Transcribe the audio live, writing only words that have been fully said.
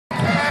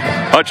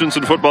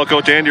Hutchinson football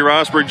coach Andy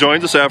Rostberg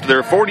joins us after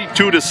their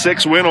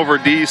 42-6 win over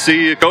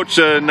DC. Coach,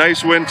 a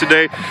nice win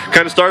today.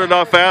 Kind of started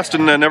off fast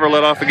and never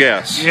let off the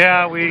gas.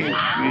 Yeah,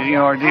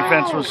 our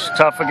defense was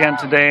tough again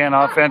today, and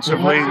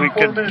offensively we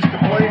could,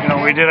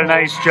 we did a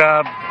nice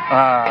job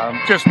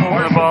just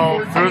moving the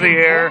ball through the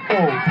air,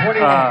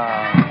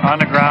 on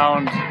the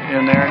ground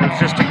in there. And it was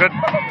just a good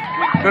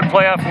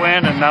playoff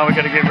win, and now we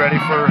got to get ready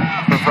for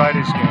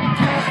Friday's game.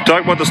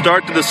 Talk about the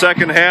start to the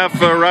second half.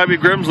 Robbie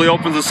Grimsley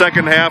opens the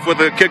second half with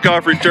a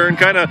kickoff return.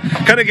 Kind of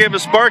gave a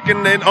spark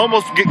and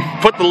almost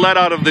put the lead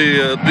out of the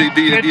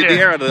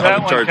air of the Chargers.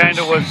 That one kind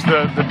of was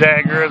the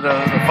dagger,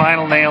 the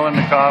final nail in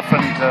the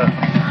coffin.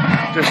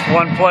 Just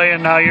one play,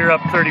 and now you're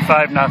up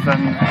 35-0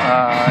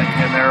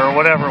 in there, or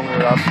whatever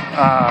we're up.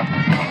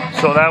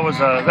 So that was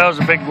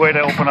a big way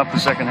to open up the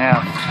second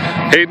half.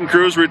 Hayden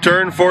Cruz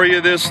returned for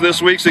you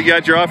this week, so you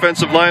got your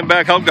offensive line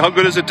back. How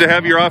good is it to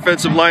have your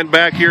offensive line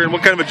back here, and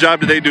what kind of a job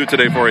did they do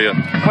today for you?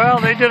 Well,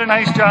 they did a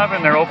nice job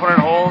in there, opening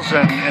holes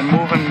and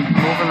moving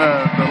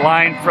the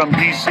line from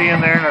DC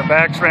in there, and our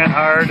backs ran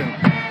hard,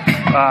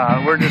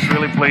 and we're just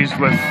really pleased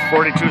with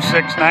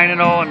 42-6,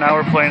 9-0, and now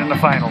we're playing in the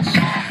finals.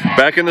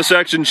 Back in the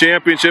section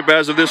championship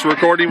as of this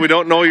recording. We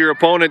don't know your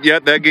opponent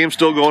yet. That game's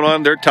still going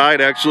on. They're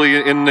tied actually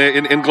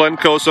in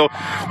Glencoe. So,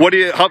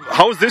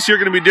 how is this year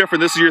going to be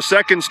different? This is your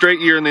second straight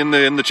year in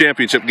the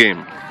championship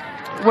game.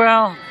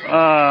 Well,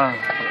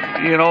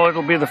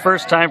 it'll be the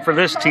first time for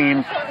this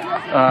team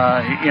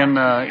in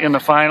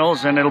the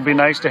finals, and it'll be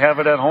nice to have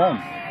it at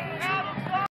home.